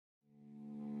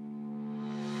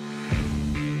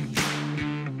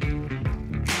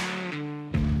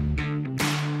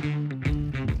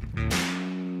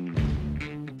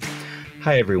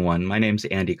Hi, everyone. My name's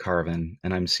Andy Carvin,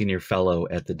 and I'm Senior Fellow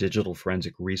at the Digital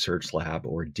Forensic Research Lab,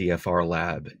 or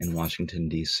DFRLAb, in Washington,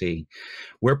 D.C.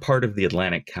 We're part of the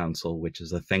Atlantic Council, which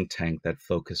is a think tank that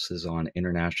focuses on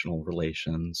international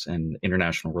relations and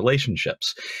international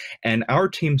relationships. And our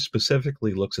team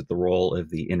specifically looks at the role of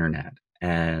the internet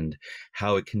and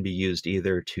how it can be used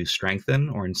either to strengthen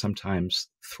or, in sometimes,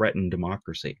 threaten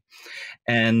democracy.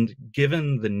 And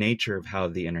given the nature of how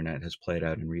the internet has played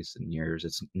out in recent years,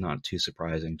 it's not too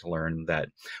surprising to learn that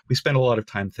we spend a lot of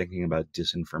time thinking about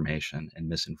disinformation and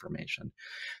misinformation,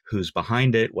 who's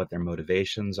behind it, what their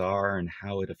motivations are, and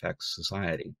how it affects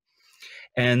society.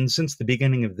 And since the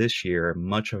beginning of this year,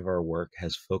 much of our work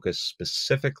has focused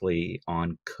specifically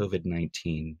on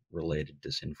COVID-19 related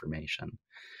disinformation.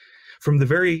 From the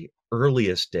very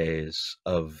earliest days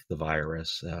of the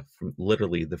virus, from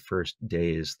literally the first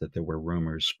days that there were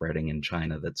rumors spreading in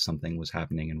China that something was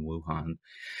happening in Wuhan,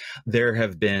 there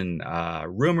have been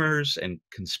rumors and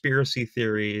conspiracy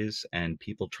theories and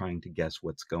people trying to guess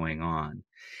what's going on.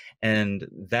 And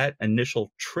that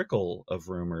initial trickle of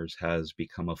rumors has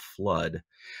become a flood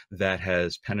that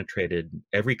has penetrated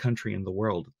every country in the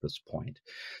world at this point.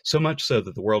 So much so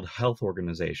that the World Health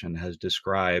Organization has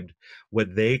described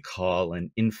what they call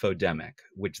an infodemic,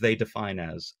 which they define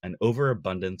as an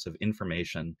overabundance of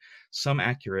information, some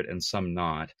accurate and some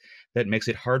not, that makes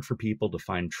it hard for people to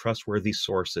find trustworthy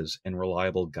sources and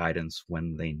reliable guidance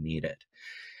when they need it.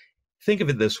 Think of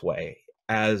it this way: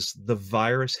 as the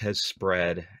virus has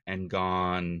spread and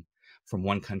gone from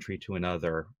one country to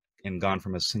another and gone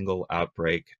from a single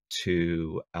outbreak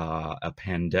to a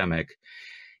pandemic,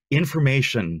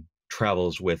 information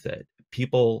travels with it.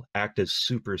 People act as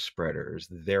super spreaders.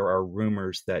 There are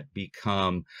rumors that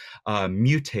become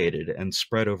mutated and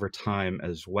spread over time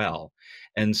as well.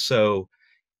 And so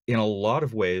in a lot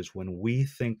of ways, when we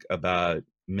think about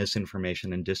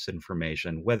misinformation and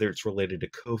disinformation, whether it's related to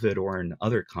COVID or in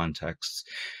other contexts,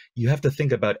 you have to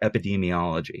think about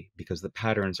epidemiology because the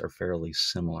patterns are fairly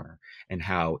similar in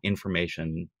how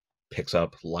information picks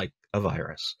up like a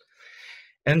virus.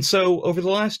 And so over the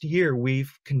last year,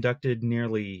 we've conducted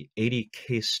nearly 80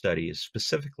 case studies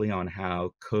specifically on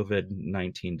how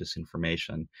COVID-19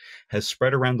 disinformation has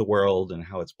spread around the world and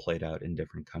how it's played out in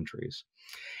different countries.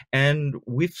 And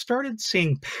we've started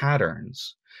seeing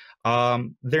patterns.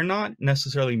 They're not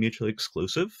necessarily mutually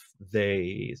exclusive.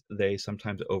 They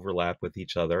sometimes overlap with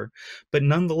each other, but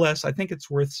nonetheless, I think it's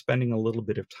worth spending a little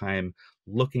bit of time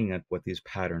looking at what these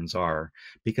patterns are,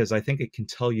 because I think it can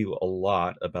tell you a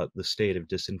lot about the state of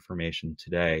disinformation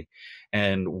today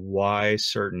and why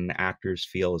certain actors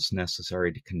feel it's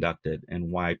necessary to conduct it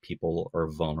and why people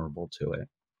are vulnerable to it.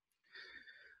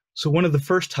 So one of the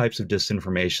first types of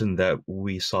disinformation that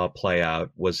we saw play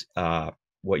out was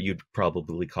what you'd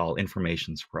probably call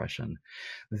information suppression.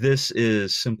 This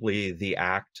is simply the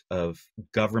act of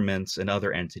governments and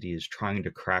other entities trying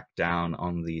to crack down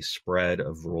on the spread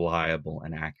of reliable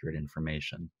and accurate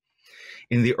information.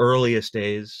 In the earliest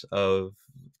days of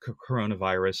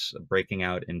coronavirus breaking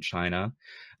out in China,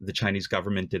 the Chinese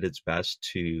government did its best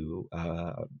to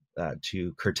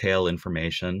curtail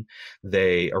information.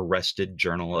 They arrested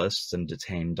journalists and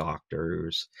detained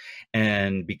doctors,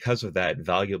 and because of that,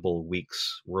 valuable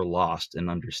weeks were lost in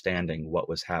understanding what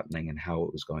was happening and how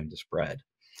it was going to spread.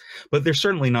 But they're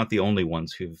certainly not the only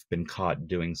ones who've been caught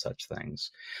doing such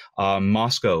things.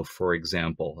 Moscow, for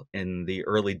example, in the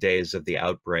early days of the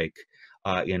outbreak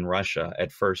in Russia,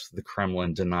 at first the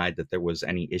Kremlin denied that there was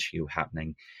any issue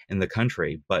happening in the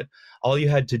country, but all you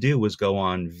had to do was go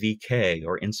on VK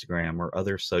or Instagram or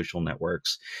other social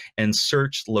networks and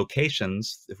search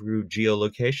locations through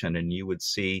geolocation, and you would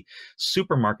see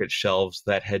supermarket shelves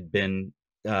that had been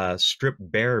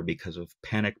stripped bare because of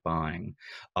panic buying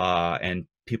and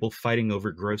people fighting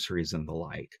over groceries and the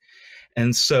like.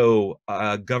 And so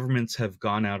governments have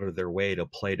gone out of their way to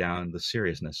play down the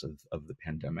seriousness of the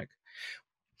pandemic.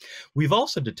 We've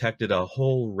also detected a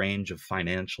whole range of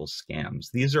financial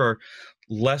scams. These are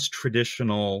less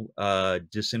traditional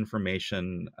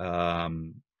disinformation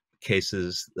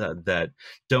cases that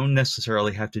don't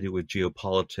necessarily have to do with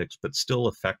geopolitics, but still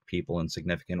affect people in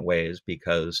significant ways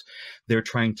because they're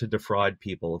trying to defraud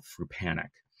people through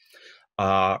panic.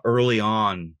 Early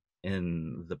on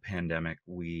in the pandemic,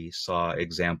 we saw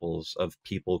examples of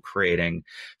people creating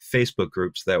Facebook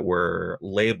groups that were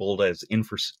labeled as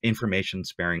information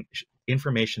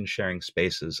sharing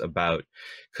spaces about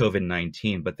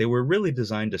COVID-19, but they were really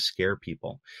designed to scare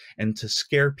people and to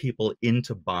scare people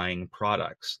into buying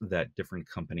products that different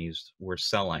companies were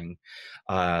selling,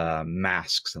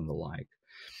 masks and the like.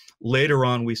 Later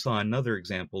on, we saw another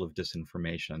example of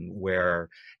disinformation where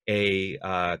a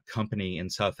company in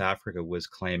South Africa was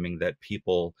claiming that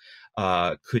people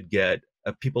could get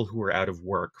people who were out of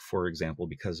work, for example,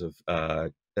 because of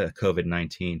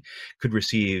COVID-19, could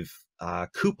receive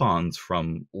coupons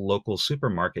from local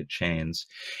supermarket chains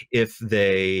if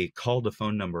they called a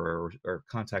phone number or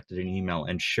contacted an email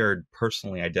and shared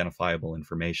personally identifiable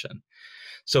information.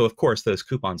 So, of course, those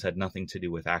coupons had nothing to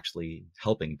do with actually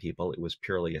helping people. It was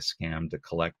purely a scam to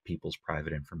collect people's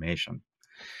private information.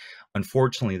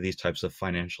 Unfortunately, these types of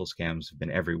financial scams have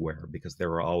been everywhere because there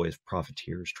are always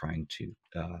profiteers trying to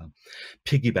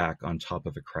piggyback on top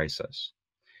of a crisis.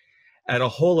 At a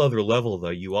whole other level, though,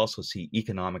 you also see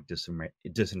economic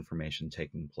disinformation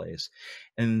taking place.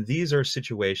 And these are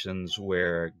situations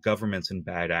where governments and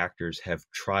bad actors have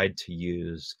tried to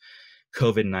use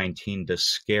COVID-19 to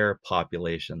scare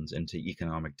populations into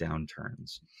economic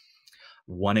downturns.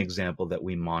 One example that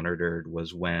we monitored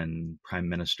was when Prime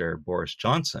Minister Boris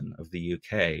Johnson of the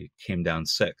UK came down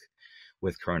sick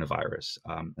with coronavirus.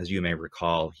 As you may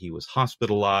recall, he was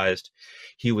hospitalized.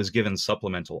 He was given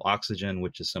supplemental oxygen,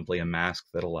 which is simply a mask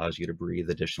that allows you to breathe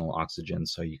additional oxygen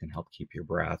so you can help keep your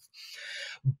breath.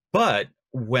 But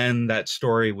when that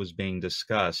story was being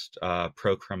discussed,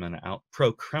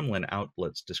 pro-Kremlin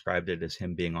outlets described it as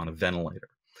him being on a ventilator,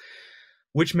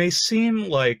 which may seem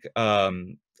like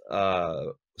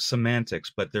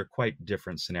semantics, but they're quite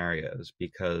different scenarios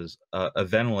because a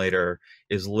ventilator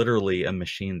is literally a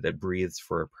machine that breathes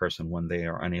for a person when they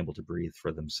are unable to breathe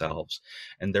for themselves.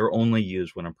 And they're only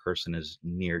used when a person is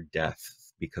near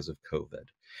death because of COVID.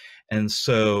 And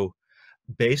so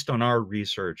based on our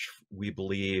research, we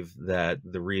believe that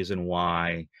the reason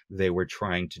why they were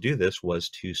trying to do this was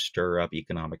to stir up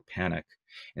economic panic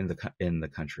in the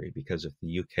country, because if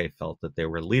the UK felt that they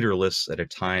were leaderless at a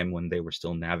time when they were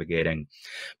still navigating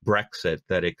Brexit,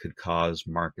 that it could cause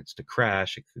markets to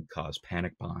crash, it could cause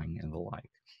panic buying and the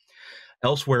like.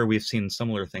 Elsewhere, we've seen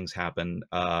similar things happen,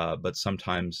 but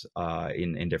sometimes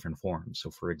in different forms. So,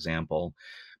 for example,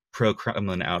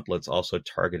 pro-Kremlin outlets also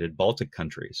targeted Baltic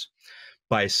countries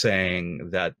by saying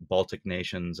that Baltic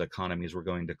nations' economies were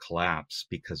going to collapse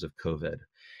because of COVID,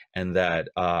 and that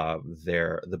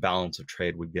the balance of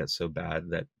trade would get so bad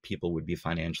that people would be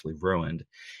financially ruined,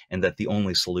 and that the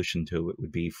only solution to it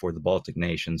would be for the Baltic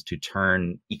nations to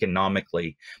turn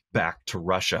economically back to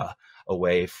Russia,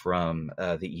 away from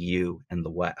the EU and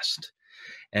the West.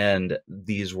 And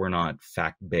these were not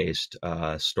fact-based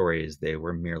stories. They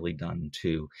were merely done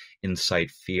to incite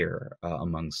fear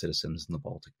among citizens in the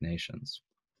Baltic nations.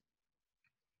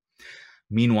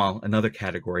 Meanwhile, another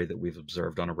category that we've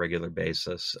observed on a regular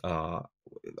basis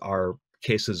are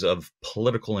cases of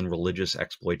political and religious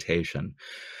exploitation.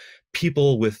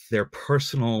 People with their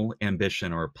personal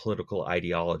ambition or political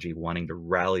ideology wanting to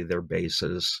rally their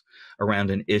bases around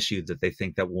an issue that they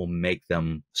think that will make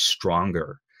them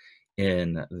stronger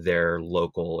in their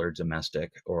local or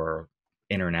domestic or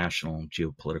international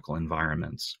geopolitical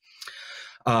environments.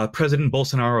 President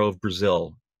Bolsonaro of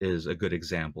Brazil is a good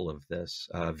example of this.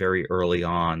 Very early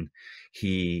on,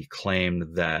 he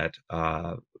claimed that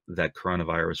that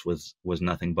coronavirus was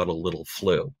nothing but a little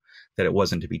flu, that it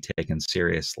wasn't to be taken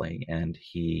seriously, and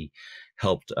he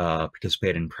helped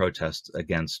participate in protests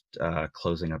against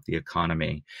closing up the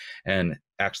economy, and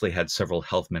actually had several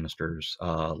health ministers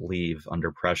leave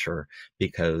under pressure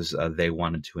because they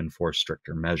wanted to enforce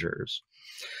stricter measures.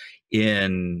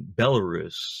 In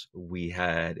Belarus, we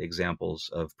had examples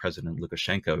of President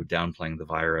Lukashenko downplaying the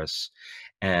virus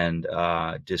and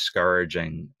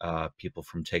discouraging people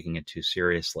from taking it too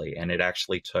seriously. And it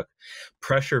actually took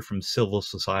pressure from civil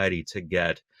society to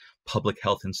get public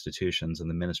health institutions and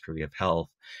the Ministry of Health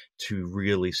to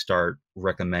really start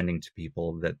recommending to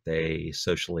people that they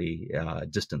socially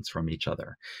distance from each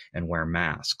other and wear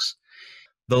masks.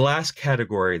 The last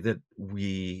category that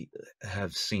we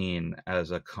have seen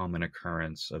as a common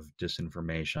occurrence of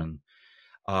disinformation,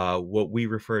 what we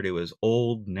refer to as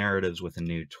old narratives with a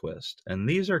new twist. And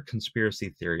these are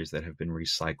conspiracy theories that have been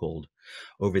recycled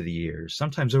over the years,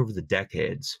 sometimes over the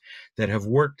decades, that have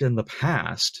worked in the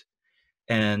past,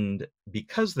 and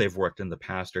because they've worked in the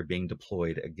past, are being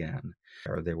deployed again.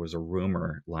 There was a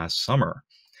rumor last summer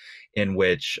in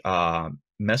which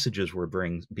messages were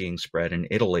being spread in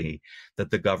Italy that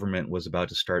the government was about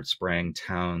to start spraying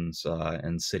towns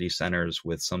and city centers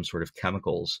with some sort of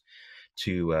chemicals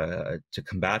to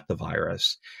combat the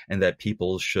virus, and that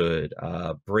people should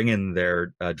bring in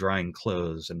their drying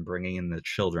clothes and bring in the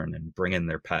children and bring in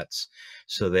their pets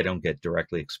so they don't get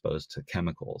directly exposed to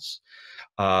chemicals.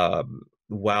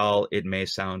 While it may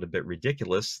sound a bit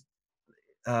ridiculous,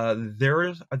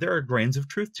 there are grains of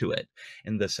truth to it,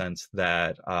 in the sense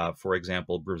that, for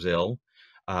example, Brazil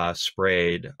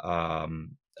sprayed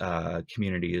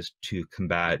communities to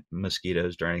combat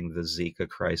mosquitoes during the Zika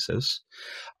crisis.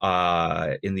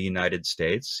 In the United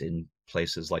States, in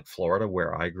places like Florida,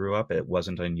 where I grew up, it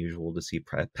wasn't unusual to see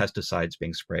pesticides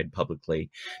being sprayed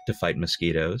publicly to fight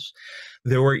mosquitoes.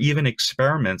 There were even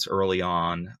experiments early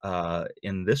on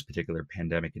in this particular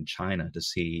pandemic in China to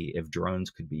see if drones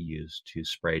could be used to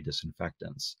spray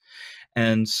disinfectants.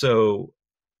 And so,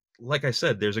 like I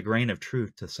said, there's a grain of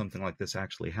truth to something like this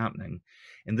actually happening.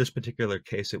 In this particular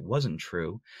case, it wasn't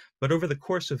true. But over the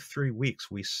course of 3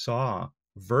 weeks, we saw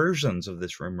versions of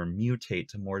this rumor mutate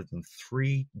to more than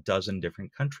 36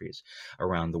 different countries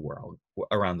around the world.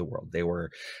 They were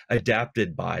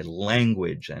adapted by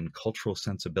language and cultural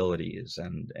sensibilities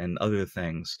and other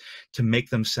things to make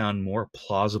them sound more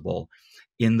plausible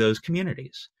in those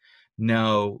communities.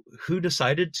 Now, who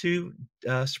decided to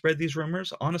spread these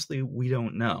rumors? Honestly, we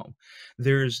don't know.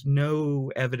 There's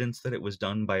no evidence that it was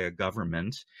done by a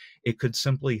government. It could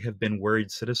simply have been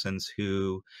worried citizens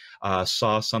who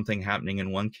saw something happening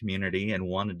in one community and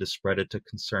wanted to spread it to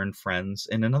concerned friends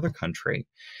in another country.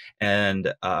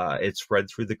 And it spread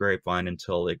through the grapevine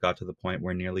until it got to the point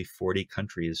where nearly 40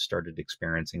 countries started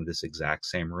experiencing this exact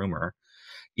same rumor,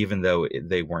 even though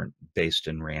they weren't based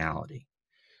in reality.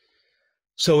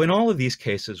 So in all of these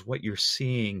cases, what you're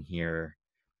seeing here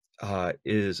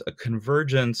is a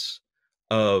convergence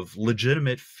of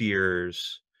legitimate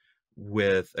fears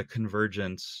with a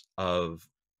convergence of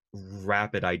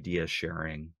rapid idea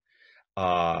sharing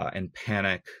and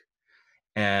panic,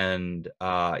 and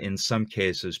in some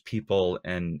cases, people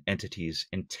and entities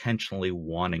intentionally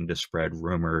wanting to spread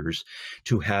rumors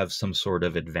to have some sort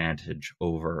of advantage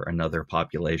over another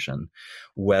population,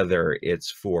 whether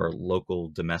it's for local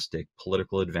domestic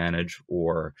political advantage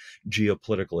or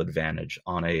geopolitical advantage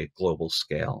on a global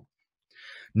scale.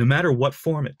 No matter what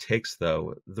form it takes,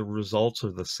 though, the results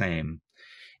are the same,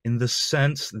 in the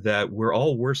sense that we're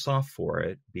all worse off for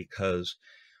it, because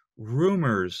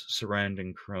rumors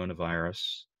surrounding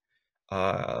coronavirus,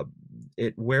 uh,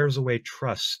 it wears away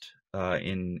trust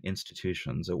in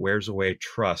institutions. It wears away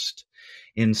trust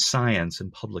in science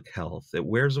and public health. It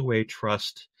wears away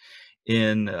trust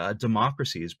in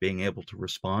democracies being able to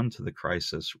respond to the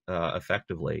crisis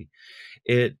effectively.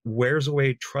 It wears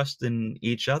away trust in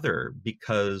each other,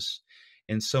 because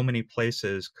in so many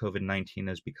places, COVID-19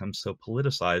 has become so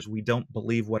politicized, we don't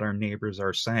believe what our neighbors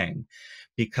are saying,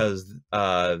 because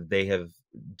they have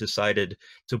decided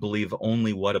to believe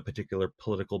only what a particular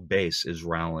political base is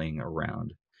rallying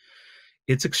around.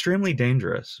 It's extremely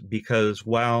dangerous, because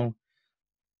while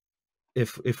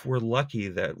if we're lucky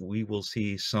that we will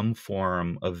see some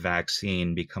form of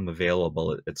vaccine become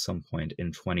available at some point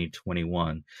in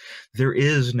 2021, there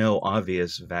is no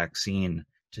obvious vaccine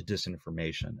to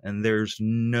disinformation, and there's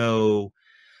no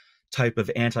type of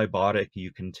antibiotic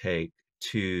you can take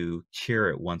to cure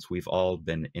it once we've all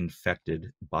been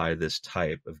infected by this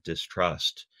type of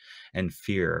distrust and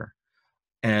fear.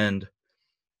 And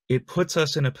it puts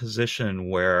us in a position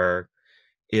where,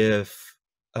 if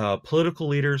political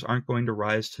leaders aren't going to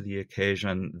rise to the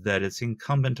occasion, that it's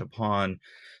incumbent upon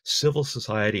civil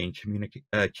society and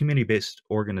community-based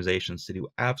organizations to do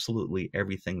absolutely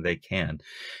everything they can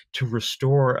to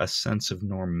restore a sense of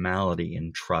normality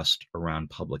and trust around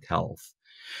public health.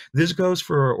 This goes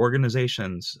for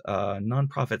organizations,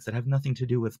 nonprofits that have nothing to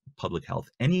do with public health.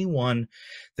 Anyone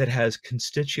that has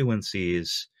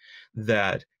constituencies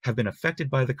that have been affected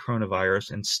by the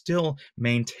coronavirus and still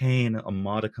maintain a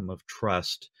modicum of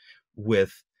trust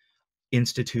with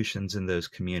institutions in those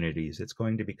communities. It's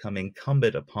going to become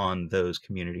incumbent upon those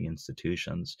community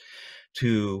institutions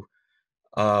to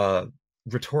uh,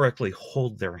 rhetorically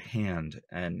hold their hand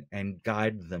and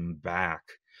guide them back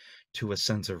to a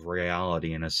sense of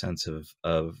reality and a sense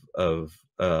of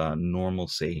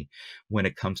normalcy when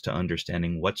it comes to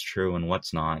understanding what's true and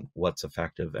what's not, what's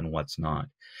effective and what's not.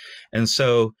 And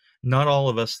so, not all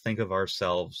of us think of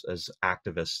ourselves as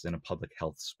activists in a public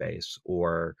health space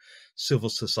or civil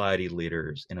society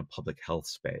leaders in a public health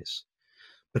space,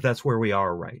 but that's where we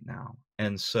are right now.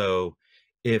 And so,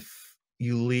 if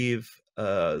you leave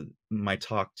my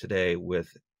talk today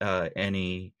with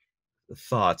any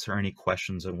thoughts or any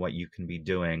questions on what you can be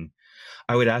doing,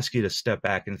 I would ask you to step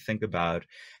back and think about,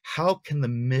 how can the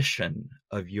mission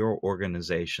of your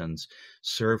organizations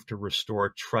serve to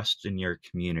restore trust in your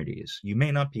communities? You may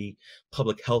not be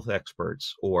public health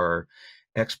experts or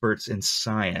experts in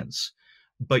science,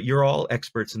 but you're all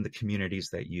experts in the communities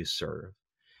that you serve.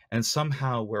 And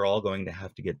somehow we're all going to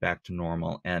have to get back to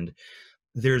normal. And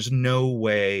there's no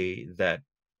way that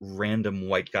random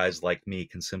white guys like me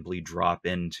can simply drop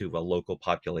into a local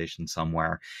population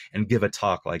somewhere and give a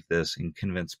talk like this and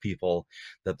convince people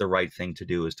that the right thing to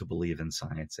do is to believe in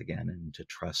science again and to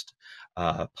trust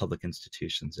public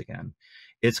institutions again.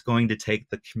 It's going to take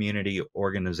the community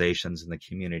organizations and the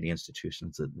community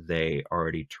institutions that they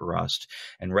already trust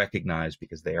and recognize,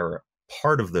 because they are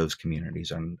part of those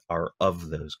communities and are of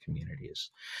those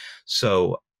communities.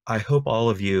 So I hope all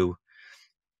of you,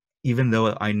 even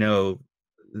though I know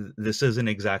this isn't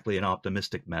exactly an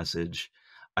optimistic message,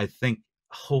 I think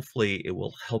hopefully it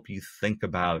will help you think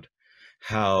about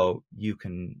how you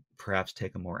can perhaps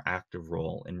take a more active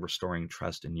role in restoring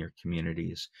trust in your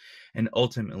communities and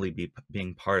ultimately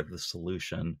being part of the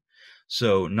solution.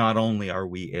 So not only are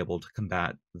we able to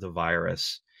combat the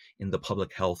virus in the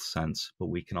public health sense, but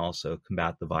we can also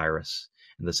combat the virus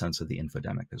in the sense of the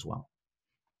infodemic as well.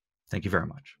 Thank you very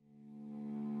much.